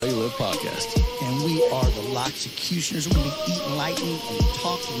Loxecutioners. We're going to be eating lightning and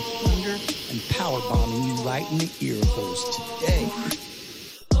talking thunder and power bombing you right in the ear holes today.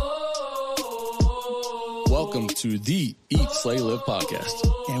 Welcome to the Eat, Slay, Live podcast.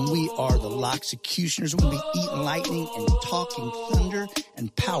 And we are the Loxecutioners. We're going to be eating lightning and talking thunder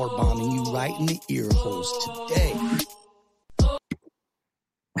and power bombing you right in the ear holes today.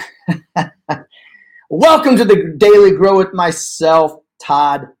 Welcome to the Daily Grow with myself,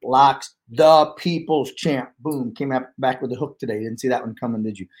 Todd Locks, the People's Champ. Boom, came back with a hook today. Didn't see that one coming,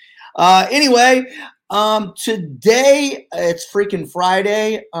 did you? Anyway, today it's freaking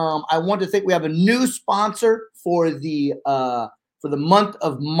Friday. I want to think we have a new sponsor for the month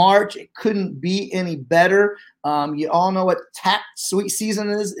of March. It couldn't be any better. You all know what tax season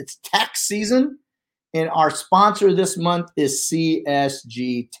is. It's tax season, and our sponsor this month is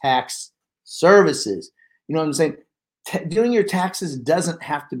CSG Tax Services. You know what I'm saying? Doing your taxes doesn't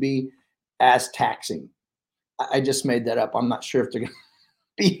have to be as taxing. I just made that up. I'm not sure if they're going to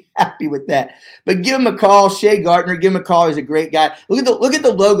be happy with that. But give him a call, Shay Gardner. Give him a call. He's a great guy. Look at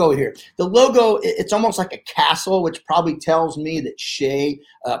the logo here. The logo, it's almost like a castle, which probably tells me that Shay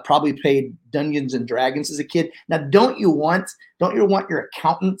probably played Dungeons and Dragons as a kid. Now, don't you want your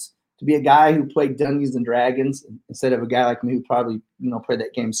accountant to be a guy who played Dungeons and Dragons instead of a guy like me who probably played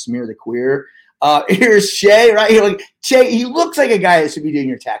that game Smear the Queer? Here's Shay right here. Like Shay, he looks like a guy that should be doing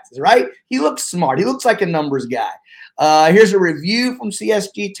your taxes, right? He looks smart. He looks like a numbers guy. Here's a review from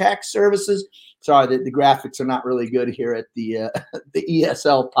CSG Tax Services. Sorry, the graphics are not really good here at the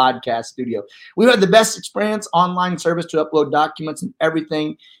ESL podcast studio. We've had the best experience online service to upload documents, and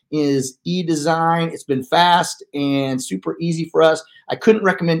everything is e-design. It's been fast and super easy for us. I couldn't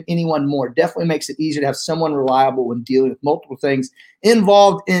recommend anyone more. Definitely makes it easier to have someone reliable when dealing with multiple things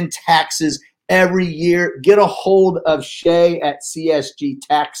involved in taxes every year. Get a hold of Shay at CSG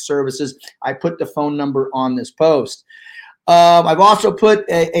Tax Services. I put the phone number on this post. I've also put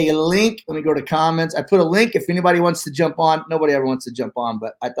a link. Let me go to comments. I put a link if anybody wants to jump on. Nobody ever wants to jump on,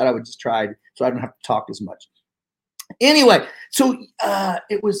 but I thought I would just try so I don't have to talk as much. Anyway, so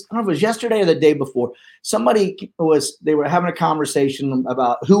it was, I don't know if it was yesterday or the day before. They were having a conversation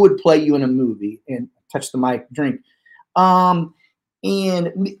about who would play you in a movie, and touch the mic, drink.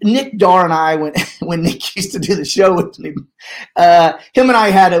 And Nick Darr and I, when Nick used to do the show with me, him and I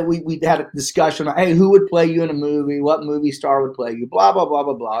had we had a discussion. Hey, who would play you in a movie? What movie star would play you? Blah blah blah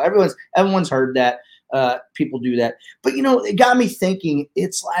blah blah. Everyone's heard that. People do that, but it got me thinking.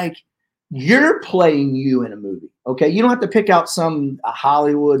 It's like you're playing you in a movie. Okay, you don't have to pick out a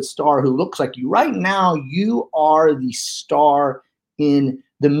Hollywood star who looks like you. Right now, you are the star in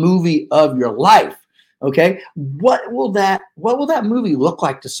the movie of your life. Okay, what will that movie look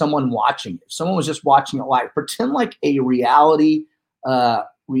like to someone watching it? If someone was just watching it live, pretend like a reality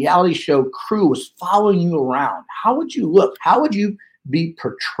show crew was following you around. How would you look? How would you be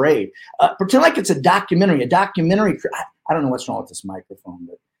portrayed? Pretend like it's a documentary. I don't know what's wrong with this microphone,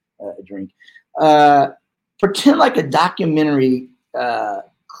 but a drink. Pretend like a documentary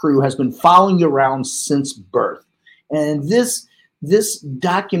crew has been following you around since birth, and this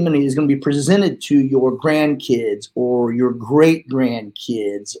documentary is going to be presented to your grandkids or your great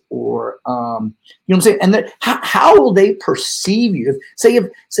grandkids, or you know what I'm saying. And how will they perceive you?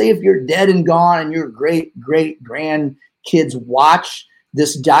 If you're dead and gone, and your great grandkids watch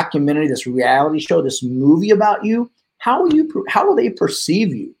this documentary, this reality show, this movie about you, how will they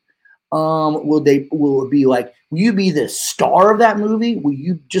perceive you? Will it be like, will you be the star of that movie? Will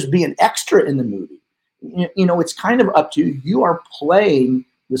you just be an extra in the movie? It's kind of up to you. You are playing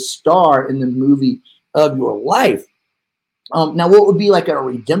the star in the movie of your life. Now, what would be like a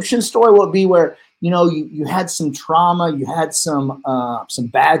redemption story? What would be where, you had some trauma, you had some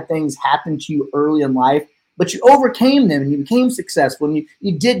bad things happen to you early in life, but you overcame them and you became successful and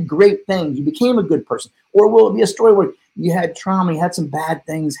you did great things. You became a good person. Or will it be a story where you had trauma, you had some bad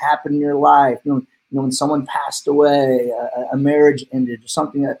things happen in your life, when someone passed away, a marriage ended, or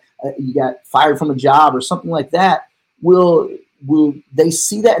something that you got fired from a job or something like that? Will they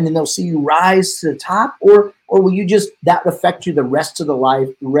see that and then they'll see you rise to the top, or will you just that affect you the rest of your life,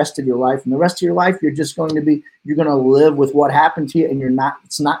 and the rest of your life you're going to live with what happened to you, and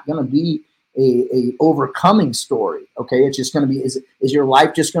it's not going to be a overcoming story. Okay, it's just going to be is your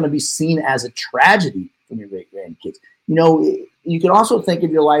life just going to be seen as a tragedy from your great grandkids? You can also think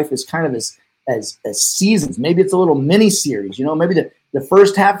of your life as kind of as seasons. Maybe it's a little mini series. Maybe the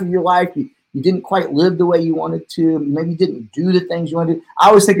first half of your life you didn't quite live the way you wanted to. Maybe you didn't do the things you wanted to do. I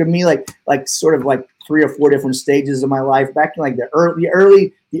always think of me like sort of like 3 or 4 different stages of my life. Back in like the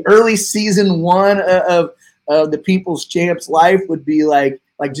early season 1 of the People's Champ's life would be like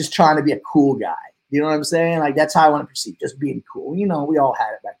just trying to be a cool guy. You know what I'm saying? Like, that's how I want to perceive, just being cool. You know, we all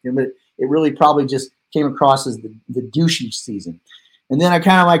had it back then, but it really probably just came across as the douchey season. And then I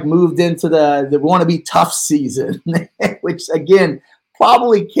kind of like moved into the want to be tough season, which again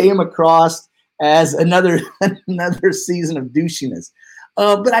probably came across as another season of douchiness.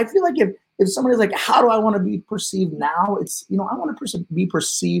 But I feel like if somebody's like, how do I want to be perceived now? It's, you know, I want to be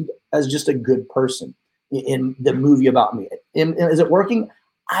perceived as just a good person in the movie about me. Is it working?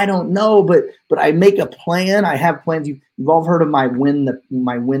 I don't know, but I make a plan. I have plans. You've all heard of my win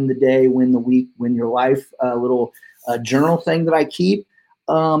the day, win the week, win your life little journal thing that I keep.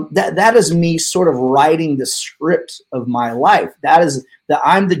 That is me sort of writing the script of my life. That is that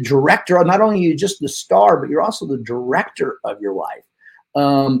I'm the director. Not only are you just the star, but you're also the director of your life.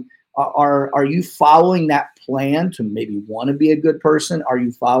 Are you following that plan to maybe want to be a good person? Are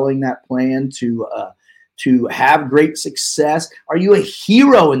you following that plan to have great success? Are you a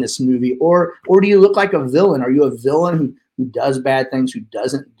hero in this movie, or do you look like a villain? Are you a villain who does bad things, who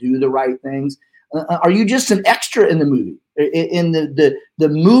doesn't do the right things? Are you just an extra in the movie? In the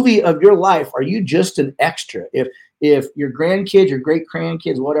movie of your life, are you just an extra? If your grandkids, your great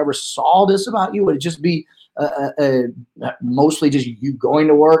grandkids, whatever, saw this about you, would it just be mostly just you going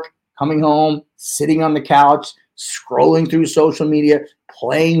to work, coming home, sitting on the couch, scrolling through social media,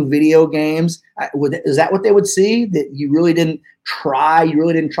 playing video games? Is that what they would see? That you really didn't try? You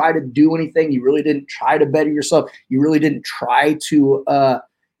really didn't try to do anything? You really didn't try to better yourself? You really didn't try to,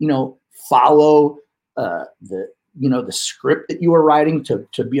 follow the script that you were writing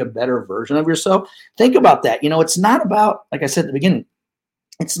to be a better version of yourself? Think about that. It's not about, like I said at the beginning,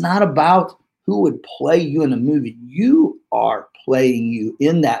 it's not about who would play you in a movie. You are playing you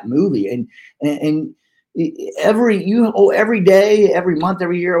in that movie, and every day, every month,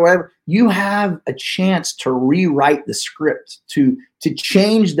 every year, or whatever, you have a chance to rewrite the script, to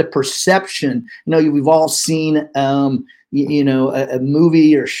change the perception. We've all seen a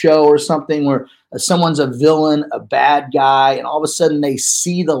movie or show or something where someone's a villain, a bad guy, and all of a sudden they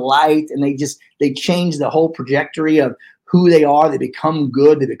see the light and they change the whole trajectory of who they are. They become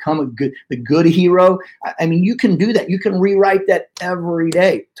good. They become the good hero. I mean, you can do that. You can rewrite that every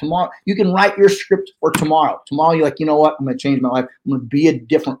day. Tomorrow, you can write your script for tomorrow. Tomorrow, you're like, you know what? I'm going to change my life. I'm going to be a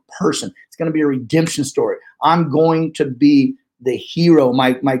different person. It's going to be a redemption story. I'm going to be the hero.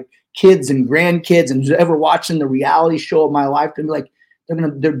 My kids and grandkids and who's ever watching the reality show of my life, they'll be like,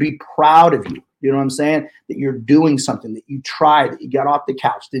 they'll be proud of you. You know what I'm saying? That you're doing something, that you tried, that you got off the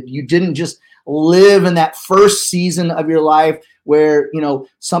couch, that you didn't just live in that first season of your life where,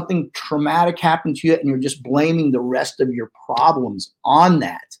 something traumatic happened to you and you're just blaming the rest of your problems on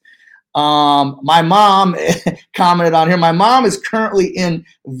that. My mom commented on here. My mom is currently in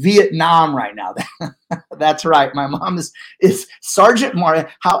Vietnam right now. That's right. My mom is Sergeant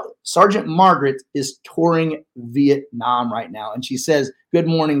Margaret is touring Vietnam right now. And she says, "Good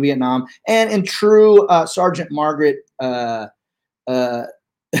morning, Vietnam." And in true Sergeant Margaret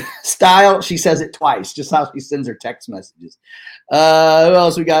style, she says it twice, just how she sends her text messages. Who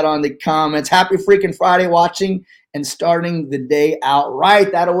else we got on the comments? Happy freaking Friday, watching and starting the day out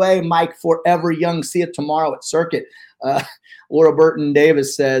right. That away, Mike, forever young. See you tomorrow at Circuit. Laura Burton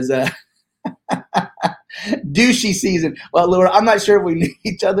Davis says, douchey season. Well, Laura, I'm not sure if we knew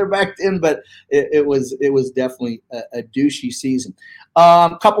each other back then, but it was definitely a douchey season.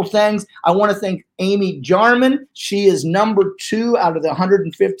 Couple things. I want to thank Amy Jarman. She is number 2 out of the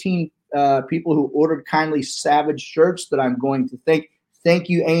 115 people who ordered Kindly Savage shirts that I'm going to thank. Thank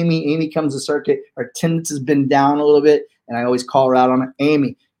you, Amy. Amy comes to Circuit. Her attendance has been down a little bit, and I always call her out on it.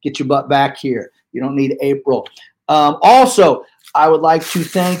 Amy, get your butt back here. You don't need April. Also, I would like to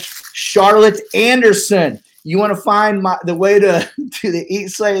thank Charlotte Anderson. You want to find the way to the Eat,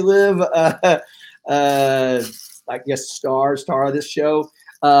 Slay, Live, I guess star of this show.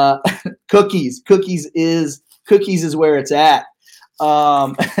 Cookies. Cookies is where it's at.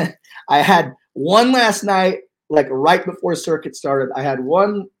 I had one last night, like right before Circuit started. I had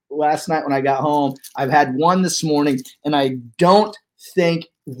one last night when I got home. I've had one this morning, and I don't think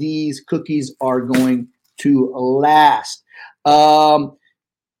these cookies are going to last. Roberta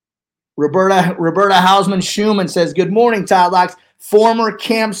Hausman Schumann says, "Good morning, Tide Locks. Former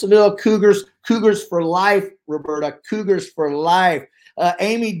Campsville Cougars for life, Roberta. Cougars for life."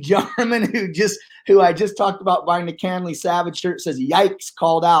 Amy Jarman, who I just talked about buying the Kindly Savage shirt, says, "Yikes,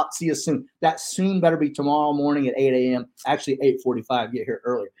 called out. See you soon." That soon better be tomorrow morning at 8 a.m. Actually, 8:45. Get here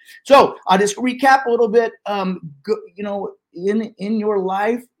earlier. So I'll just recap a little bit. In your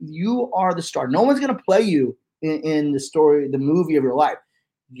life, you are the star. No one's going to play you in the story, the movie of your life.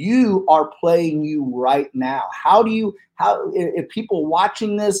 You are playing you right now. How if people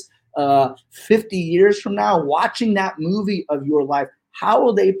watching this, 50 years from now, watching that movie of your life, how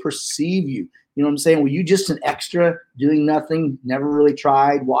will they perceive you? You know what I'm saying? Were you just an extra doing nothing, never really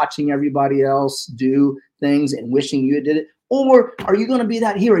tried, watching everybody else do things and wishing you did it? Or are you going to be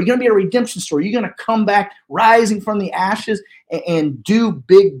that hero? Are you going to be a redemption story? Are you going to come back rising from the ashes and do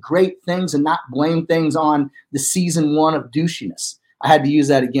big, great things and not blame things on the season one of douchiness? I had to use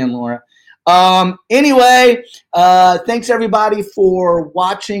that again, Laura. Anyway, thanks everybody for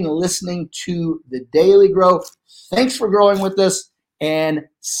watching and listening to the Daily Grow. Thanks for growing with us, and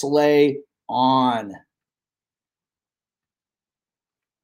slay on.